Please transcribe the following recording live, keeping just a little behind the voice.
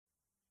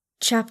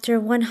Chapter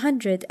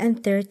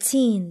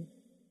 113.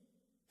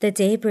 The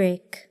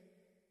Daybreak.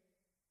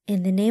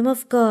 In the name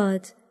of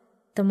God,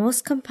 the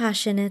most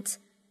compassionate,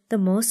 the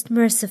most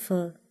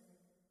merciful.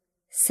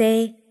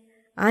 Say,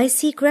 I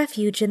seek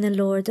refuge in the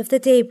Lord of the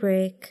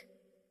daybreak,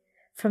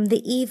 from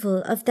the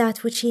evil of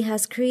that which He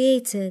has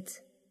created,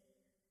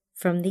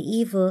 from the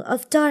evil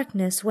of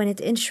darkness when it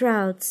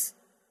enshrouds,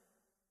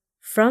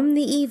 from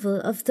the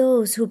evil of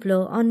those who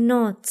blow on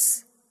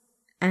knots,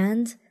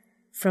 and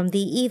from the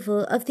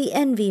evil of the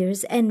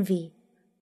envier's envy.